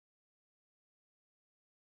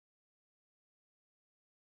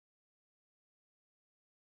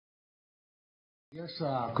Yes,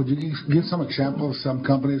 could you give some examples of some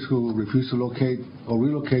companies who refuse to locate or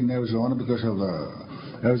relocate in Arizona because of the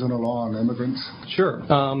Arizona law on immigrants? Sure.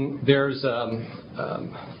 There is a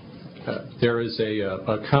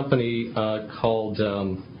company called, it's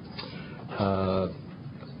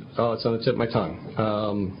on the tip of my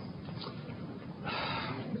tongue,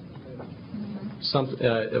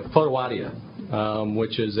 Photowadia,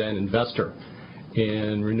 which is an investor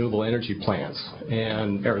in renewable energy plants.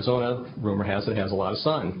 And Arizona, rumor has it, has a lot of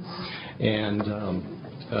sun. And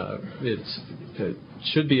it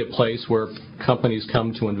should be a place where companies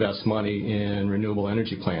come to invest money in renewable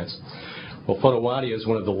energy plants. Well, Photowadia is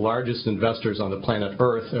one of the largest investors on the planet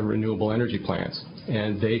Earth in renewable energy plants,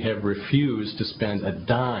 and they have refused to spend a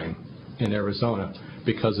dime in Arizona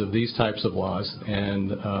because of these types of laws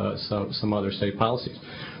and some other state policies.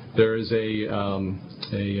 There is a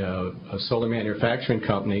solar manufacturing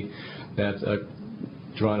company that,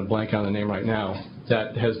 drawing a blank on the name right now,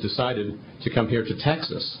 that has decided to come here to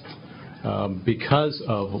Texas because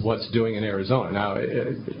of what's doing in Arizona. Now,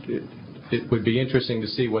 it would be interesting to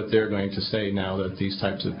see what they're going to say now that these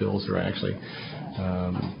types of bills are actually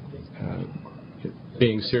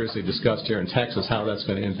being seriously discussed here in Texas, how that's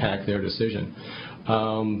going to impact their decision.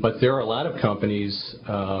 But there are a lot of companies,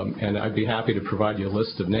 and I'd be happy to provide you a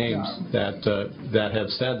list of names that have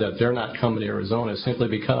said that they're not coming to Arizona simply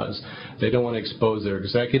because they don't want to expose their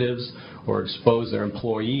executives or expose their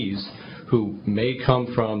employees who may come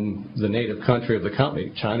from the native country of the company,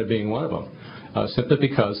 China being one of them, simply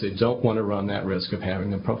because they don't want to run that risk of having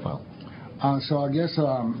them profiled. So I guess,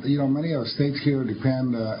 many of the states here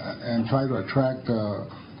depend and try to attract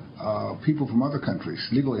people from other countries,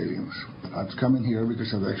 legal aliens, to come in here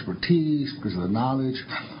because of the expertise, because of the knowledge.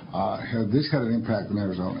 Has this had an impact in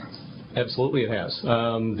Arizona? Absolutely it has.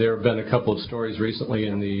 There have been a couple of stories recently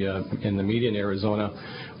in the media in Arizona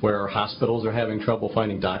where hospitals are having trouble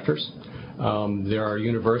finding doctors. There are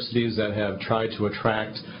universities that have tried to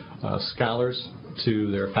attract scholars to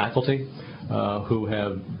their faculty who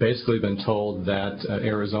have basically been told that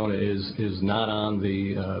Arizona is not on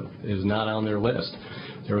their list.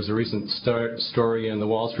 There was a recent story in the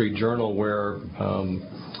Wall Street Journal where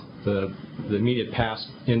the immediate past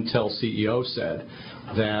Intel CEO said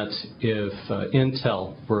that if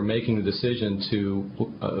Intel were making the decision to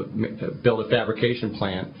build a fabrication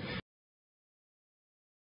plant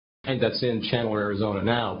that's in Chandler, Arizona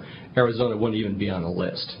now, Arizona wouldn't even be on the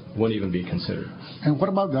list, wouldn't even be considered. And what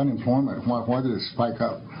about the unemployment? Why did it spike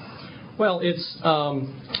up? Well, it's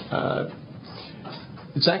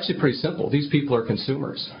actually pretty simple. These people are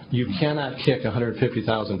consumers. You cannot kick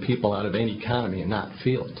 150,000 people out of any economy and not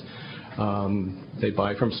feel it. They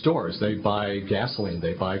buy from stores. They buy gasoline.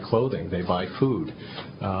 They buy clothing. They buy food.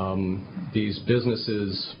 These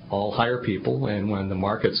businesses all hire people, and when the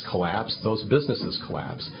markets collapse, those businesses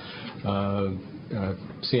collapse.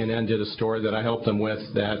 CNN did a story that I helped them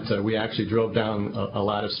with that we actually drove down a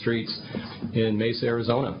lot of streets in Mesa,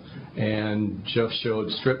 Arizona, and just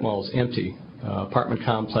showed strip malls empty. Apartment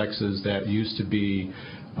complexes that used to be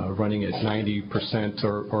running at 90%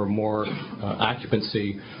 or more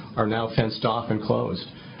occupancy are now fenced off and closed.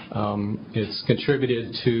 It's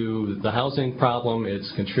contributed to the housing problem,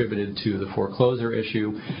 it's contributed to the foreclosure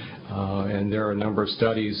issue, and there are a number of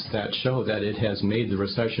studies that show that it has made the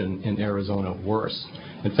recession in Arizona worse.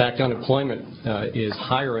 In fact, unemployment is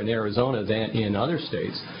higher in Arizona than in other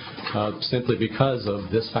states simply because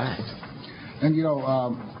of this fact. And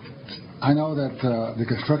I know that the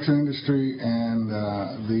construction industry and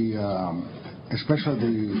especially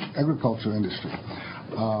the agriculture industry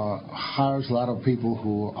hires a lot of people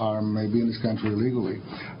who are maybe in this country illegally.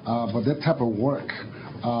 But that type of work,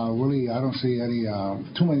 really, I don't see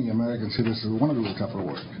too many American citizens who want to do that type of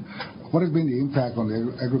work. What has been the impact on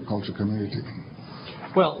the agriculture community?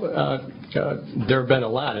 Well, there have been a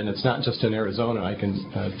lot, and it's not just in Arizona. I can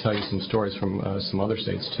tell you some stories from some other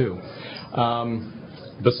states, too.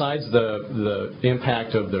 Besides the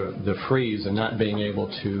impact of the freeze and not being able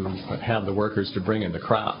to have the workers to bring in the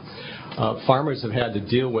crop, farmers have had to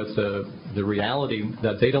deal with the reality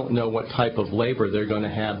that they don't know what type of labor they're going to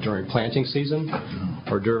have during planting season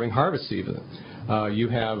or during harvest season. You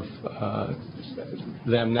have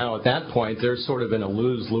them now at that point, they're sort of in a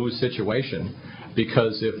lose-lose situation,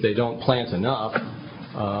 because if they don't plant enough,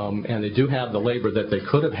 and they do have the labor that they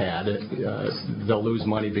could have had, they'll lose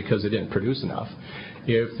money because they didn't produce enough.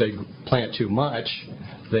 If they plant too much,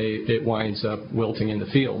 it winds up wilting in the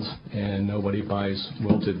fields, and nobody buys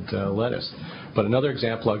wilted lettuce. But another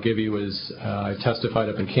example I'll give you is I testified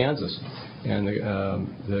up in Kansas, and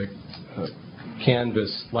the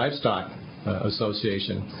Kansas livestock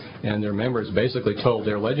Association and their members basically told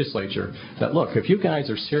their legislature that, look, if you guys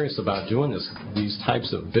are serious about doing these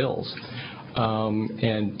types of bills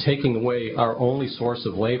and taking away our only source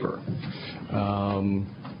of labor,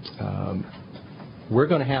 we're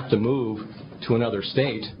going to have to move to another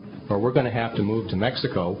state, or we're going to have to move to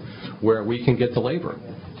Mexico where we can get the labor.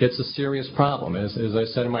 It's a serious problem. As I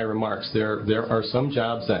said in my remarks, there are some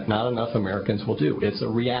jobs that not enough Americans will do. It's a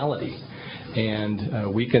reality.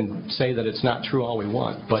 And we can say that it's not true all we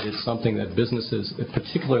want, but it's something that businesses,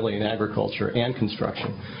 particularly in agriculture and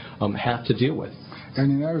construction, have to deal with.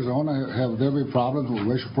 And in Arizona, have there been problems with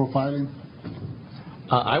racial profiling?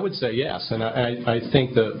 I would say yes, and I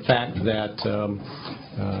think the fact that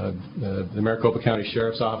the Maricopa County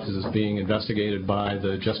Sheriff's Office is being investigated by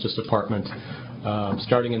the Justice Department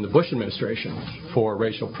starting in the Bush administration for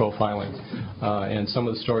racial profiling, and some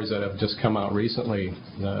of the stories that have just come out recently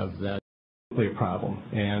that a problem,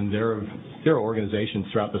 and there are organizations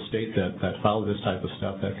throughout the state that follow this type of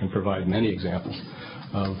stuff that can provide many examples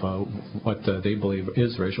of what they believe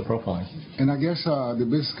is racial profiling. And I guess the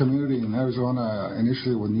business community in Arizona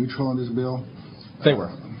initially were neutral on this bill? They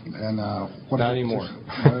were. And what not anymore.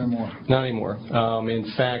 Not anymore. Not anymore.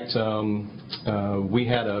 In fact, we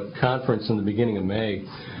had a conference in the beginning of May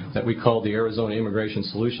that we called the Arizona Immigration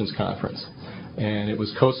Solutions Conference. And it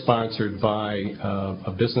was co-sponsored by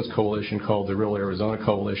a business coalition called the Real Arizona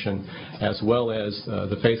Coalition, as well as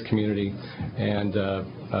the faith community and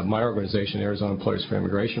my organization, Arizona Employers for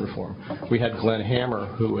Immigration Reform. We had Glenn Hammer,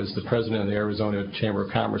 who is the president of the Arizona Chamber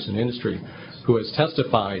of Commerce and Industry, who has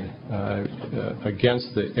testified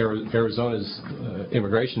against Arizona's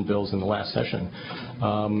immigration bills in the last session,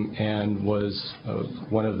 and was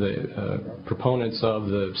one of the proponents of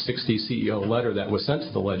the 60 CEO letter that was sent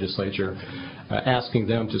to the legislature asking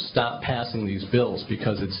them to stop passing these bills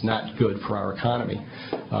because it's not good for our economy.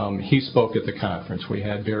 He spoke at the conference. We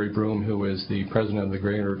had Barry Broom, who is the president of the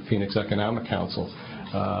Greater Phoenix Economic Council.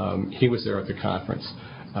 He was there at the conference.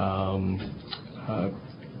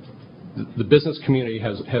 The business community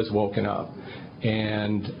has woken up,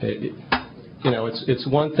 and it's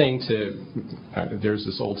one thing to there's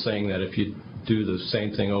this old saying that if you do the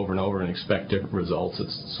same thing over and over and expect different results,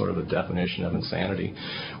 it's sort of a definition of insanity.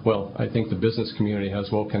 Well, I think the business community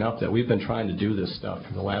has woken up that we've been trying to do this stuff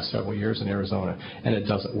for the last several years in Arizona, and it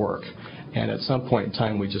doesn't work. And at some point in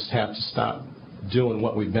time, we just have to stop doing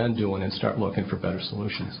what we've been doing and start looking for better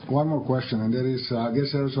solutions. One more question, and that is, I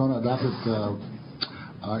guess Arizona adopted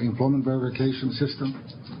employment verification system?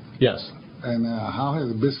 Yes. And how has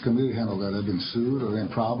the business community handled that? Have they been sued or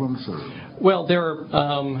any problems? Or? Well,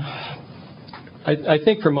 I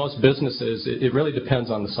think for most businesses, it really depends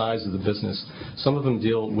on the size of the business. Some of them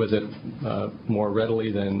deal with it more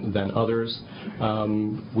readily than others.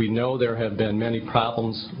 We know there have been many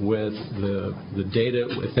problems with the data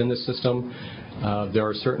within the system. There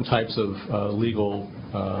are certain types of legal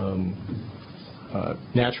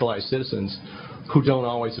naturalized citizens who don't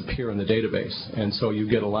always appear in the database, and so you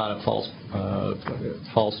get a lot of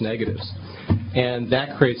false negatives. And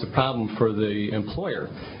that creates a problem for the employer.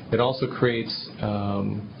 It also creates,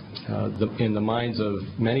 in the minds of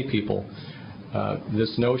many people,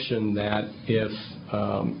 this notion that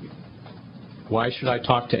why should I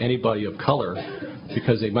talk to anybody of color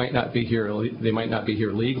because they might not be here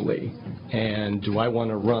legally, and do I want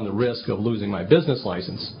to run the risk of losing my business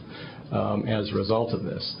license as a result of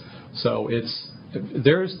this? So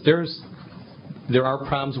there are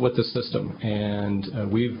problems with the system,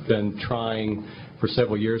 and we've been trying for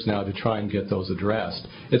several years now to try and get those addressed.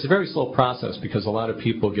 It's a very slow process because a lot of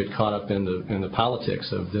people get caught up in the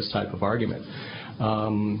politics of this type of argument.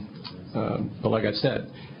 But like I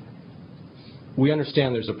said, we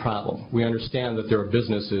understand there's a problem. We understand that there are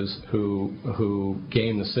businesses who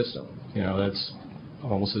game the system. That's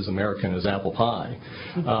almost as American as apple pie.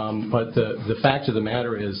 But the fact of the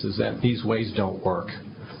matter is that these ways don't work,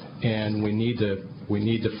 and we need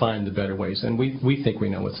to find the better ways. And we think we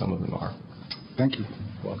know what some of them are. Thank you.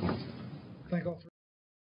 Welcome. Thank all three.